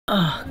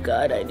Oh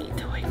God, I need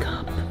to wake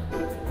up.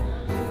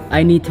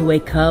 I need to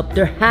wake up.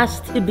 There has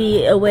to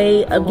be a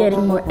way of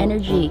getting more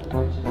energy.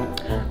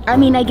 I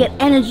mean, I get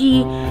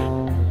energy,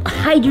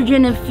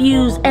 hydrogen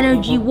infused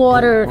energy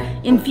water,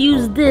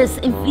 infuse this,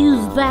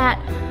 infuse that.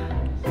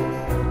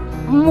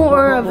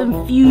 More of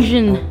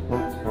infusion.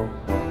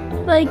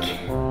 Like,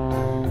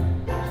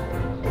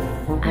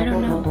 I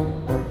don't know.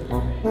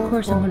 Of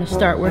course, I'm gonna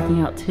start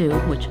working out too,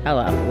 which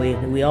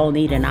we all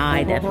need, and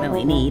I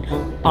definitely need,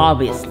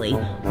 obviously.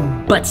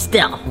 But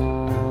still,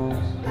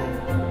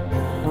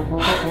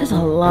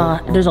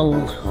 there's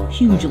a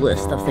huge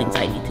list of things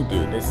I need to do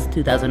this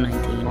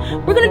 2019.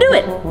 We're gonna do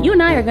it. You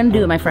and I are gonna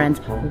do it, my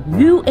friends.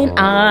 You and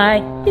I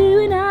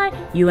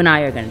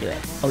are gonna do it.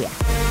 Oh yeah.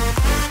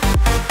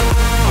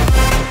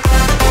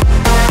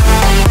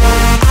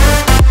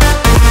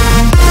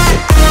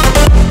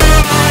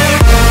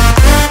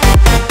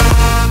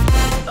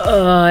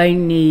 I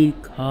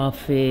need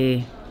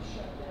coffee.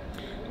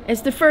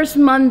 It's the first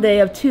Monday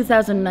of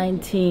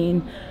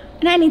 2019,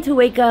 and I need to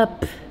wake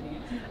up.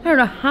 I don't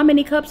know how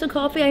many cups of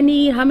coffee I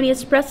need, how many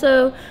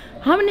espresso,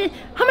 how much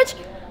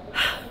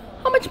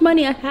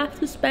money I have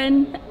to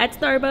spend at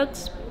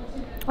Starbucks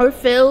or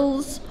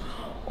Phil's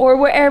or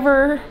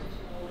wherever.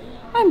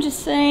 I'm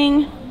just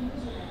saying,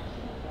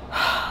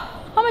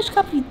 how much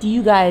coffee do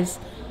you guys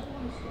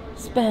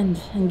spend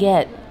and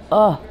get?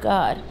 Oh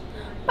God.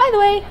 By the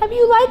way,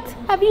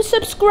 have you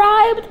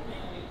subscribed?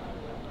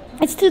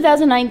 It's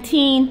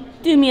 2019.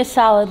 Do me a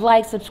solid,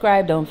 like,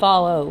 subscribe, don't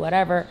follow,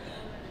 whatever.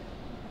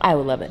 I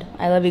would love it.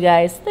 I love you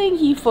guys.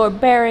 Thank you for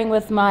bearing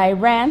with my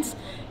rants.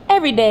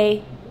 Every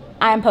day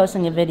I'm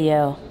posting a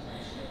video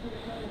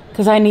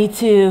because I need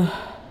to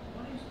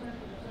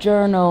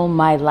journal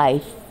my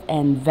life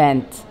and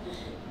vent,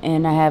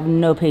 and I have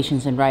no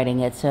patience in writing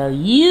it. So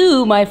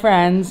you, my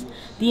friends,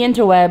 the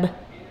interweb,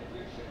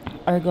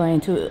 are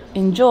going to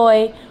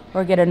enjoy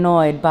or get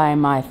annoyed by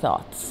my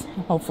thoughts.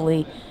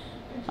 Hopefully,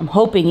 I'm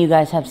hoping you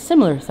guys have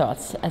similar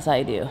thoughts as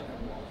I do.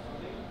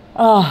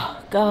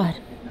 Oh God,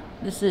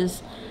 this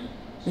is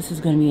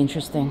going to be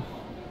interesting.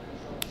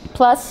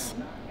 Plus,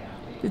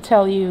 to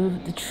tell you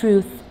the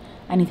truth,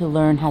 I need to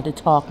learn how to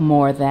talk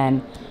more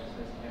than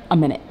a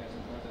minute.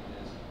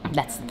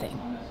 That's the thing.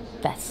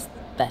 That's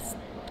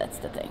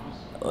the thing.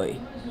 Oi.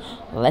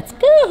 Let's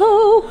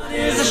go.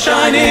 Is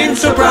shining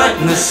so bright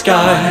in the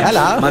sky.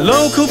 Hello. My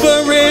local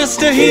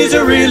barista, he's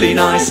a really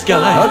nice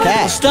guy.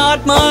 Okay. I'll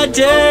start my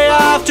day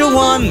after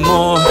one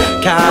more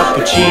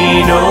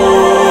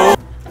cappuccino.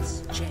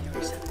 It's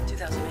January 7th,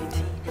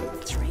 2019.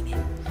 It's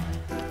raining.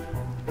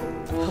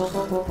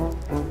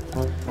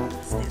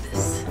 Let's do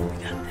this. We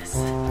got this.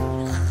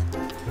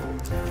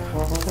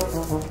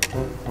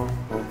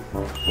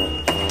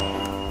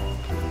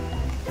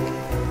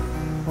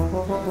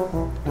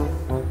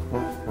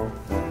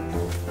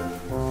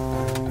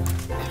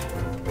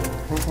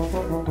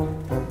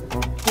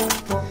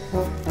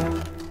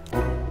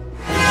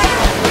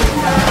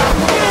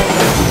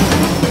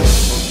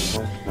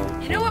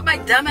 You know what my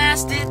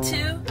dumbass did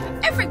too?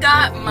 I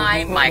forgot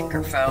my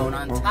microphone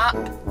on top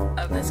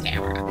of this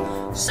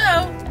camera. So,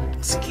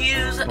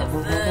 excuse the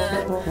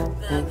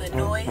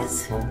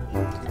noise.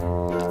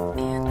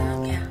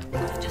 And yeah, we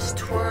just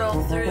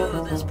twirl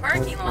through this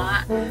parking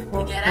lot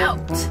to get out.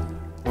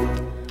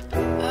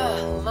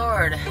 Oh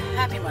Lord,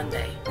 happy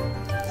Monday.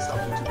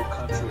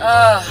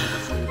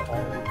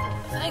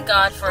 Thank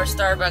God for a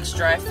Starbucks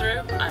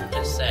drive-thru. I'm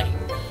just saying,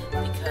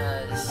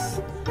 because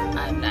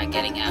I'm not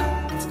getting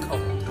out. It's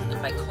cold.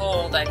 And by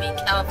cold, I mean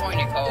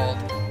California cold.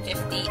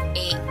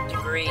 58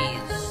 degrees. I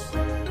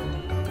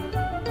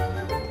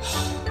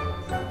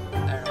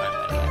don't know what I'm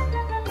gonna get,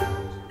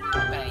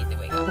 but I need to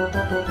wake up.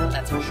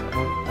 That's for sure.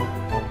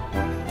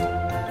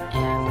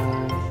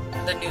 And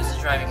the news is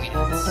driving me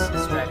nuts.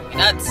 It's driving me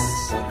nuts.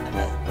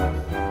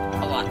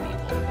 A lot of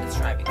people. It's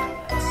driving me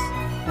nuts.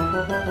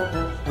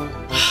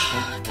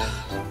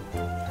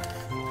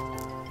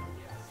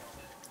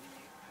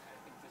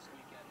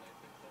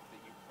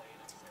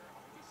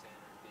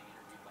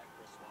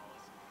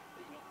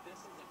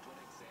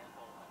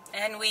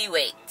 And we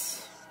wait.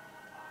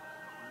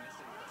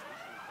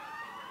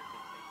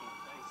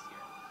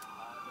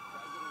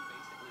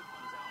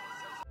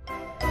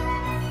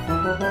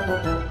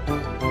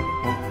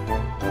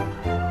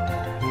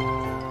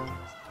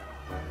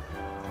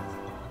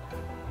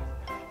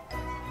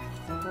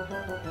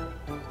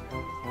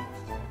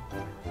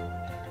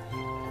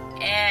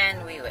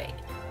 And we wait.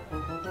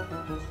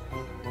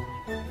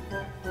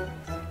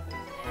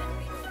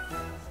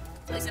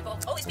 Really simple.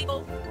 All these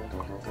people.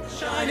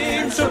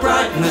 Shining so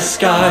bright in the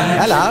sky.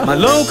 Hello. My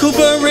local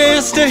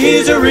barista,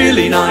 he's a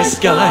really nice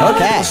guy.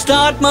 Okay. I'll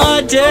start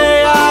my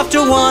day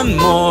after one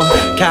more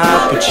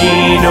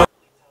cappuccino.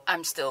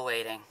 I'm still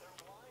waiting.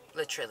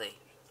 Literally,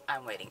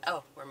 I'm waiting.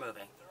 Oh, we're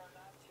moving.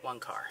 One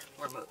car.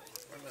 We're moving.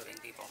 We're moving,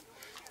 people.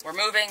 We're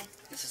moving.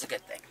 This is a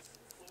good thing.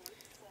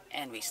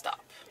 And we stop.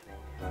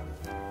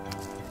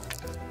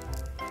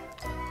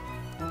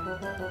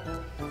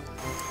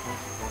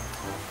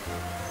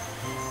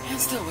 I'm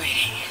still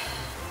waiting.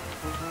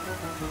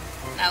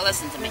 Now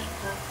listen to me.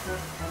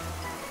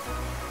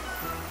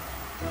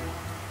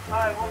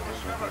 Hi, welcome to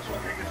Starbucks. What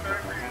can I get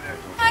started for you today?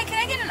 Hi, can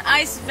I get an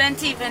iced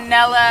venti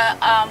vanilla,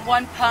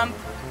 1 pump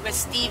with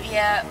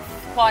stevia,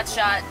 quad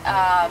shot,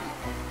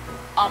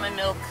 almond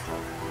milk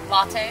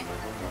latte?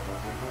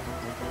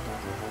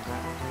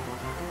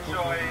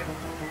 So a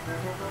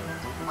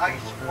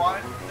ice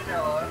quad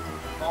vanilla,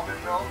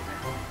 almond milk,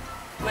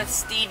 With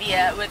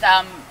stevia, with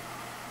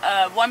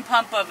 1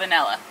 pump of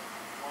vanilla.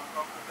 1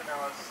 pump of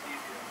vanilla stevia.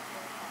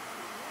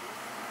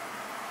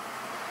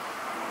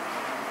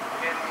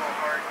 Again, a little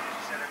hard because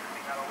you said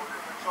everything out of order,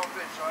 but it's all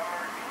good. So I'm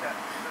gonna repeat that.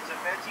 So it's a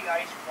venti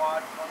ice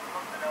quad, 1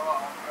 pump vanilla,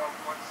 almond milk,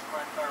 1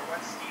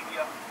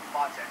 stevia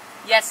latte.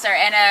 Yes, sir,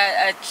 and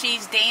a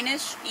cheese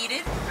Danish, eat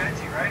it?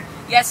 Venti, right?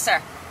 Yes, sir.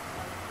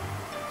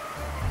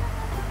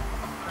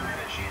 And then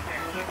a cheese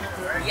Danish,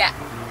 right? Yeah.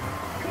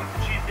 You want the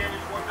cheese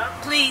Danish warmed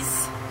up?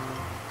 Please.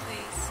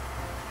 Please.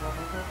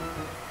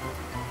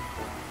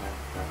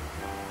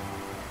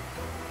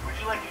 Would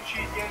you like your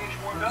cheese Danish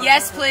warmed up?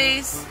 Yes,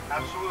 please.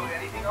 Absolutely.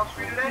 Anything else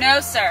for you today? No,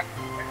 sir.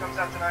 It comes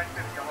out to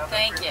 $9.50. I'll have that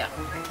Thank for you.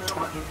 Thank you so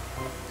much.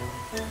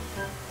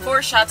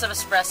 4 shots of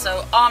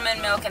espresso,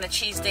 almond milk, and a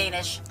cheese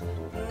Danish.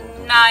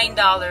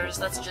 $9.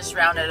 Let's just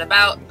round it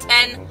about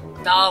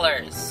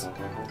 $10.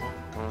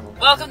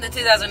 Welcome to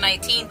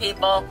 2019,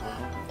 people,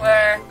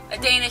 where a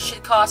Danish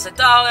should cost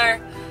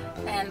 $1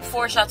 and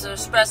 4 shots of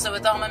espresso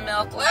with almond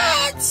milk.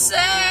 Let's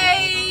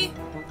say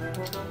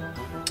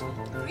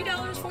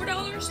 $3,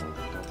 $4.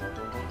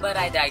 But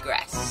I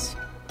digress.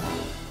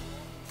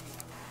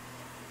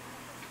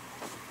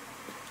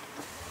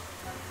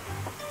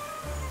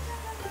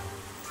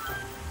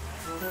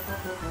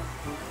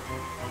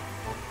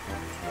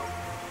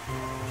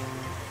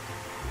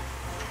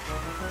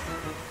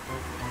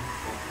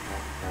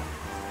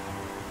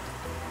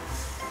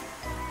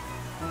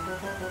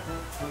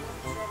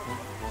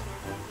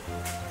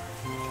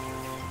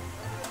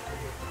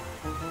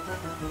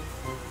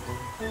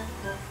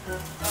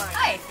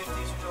 Hi.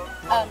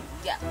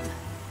 Yeah.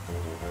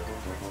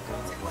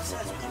 What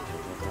size would you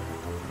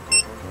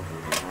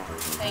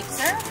Thanks,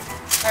 sir.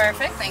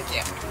 Perfect, thank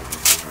you.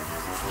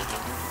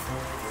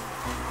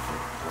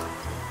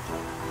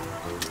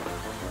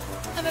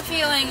 I have a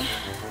feeling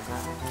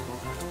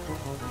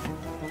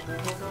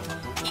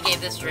he gave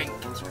this drink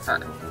to her.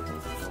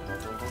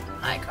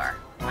 Hi, car.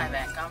 Hi,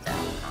 van. Calm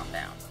down. Calm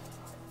down.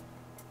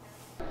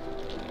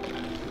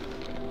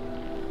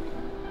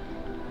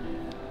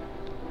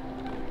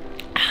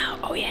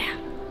 Oh, yeah.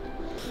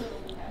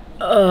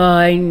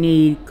 I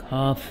need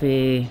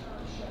coffee.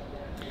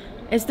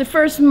 It's the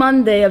first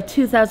Monday of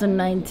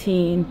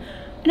 2019,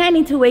 and I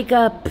need to wake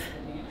up.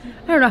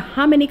 I don't know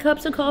how many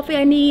cups of coffee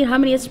I need, how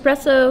many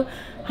espresso,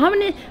 how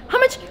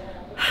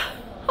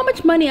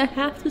much money I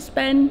have to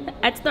spend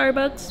at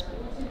Starbucks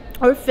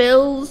or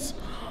Phil's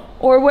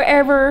or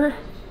wherever.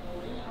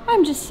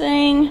 I'm just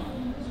saying,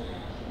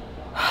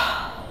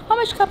 how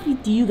much coffee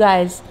do you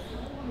guys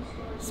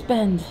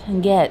spend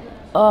and get?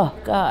 Oh,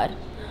 God.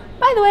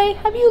 By the way,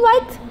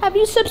 have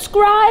you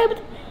subscribed?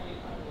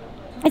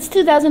 It's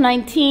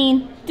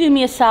 2019. Do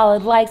me a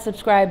solid, like,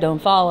 subscribe, don't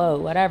follow,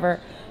 whatever.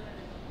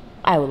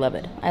 I would love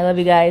it. I love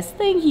you guys.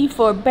 Thank you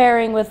for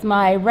bearing with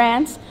my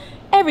rants.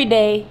 Every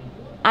day,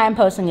 I'm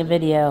posting a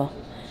video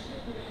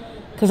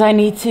because I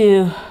need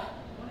to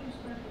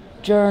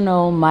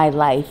journal my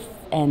life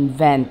and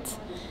vent,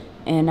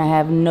 and I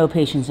have no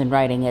patience in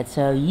writing it.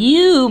 So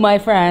you, my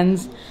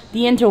friends,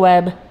 the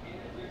interweb,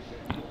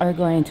 are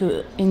going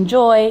to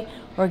enjoy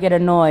or get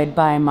annoyed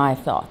by my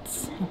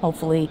thoughts.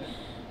 Hopefully,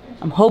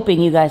 I'm hoping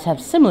you guys have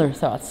similar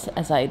thoughts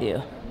as I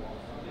do.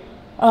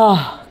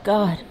 Oh,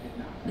 God.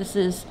 This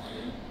is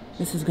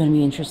going to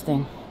be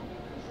interesting.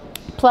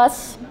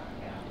 Plus,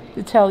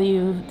 to tell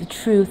you the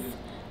truth,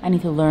 I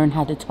need to learn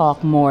how to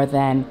talk more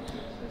than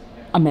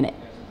a minute.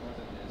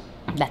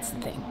 That's the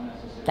thing.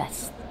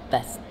 That's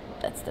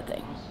the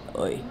thing.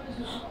 Oy.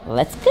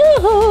 Let's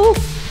go.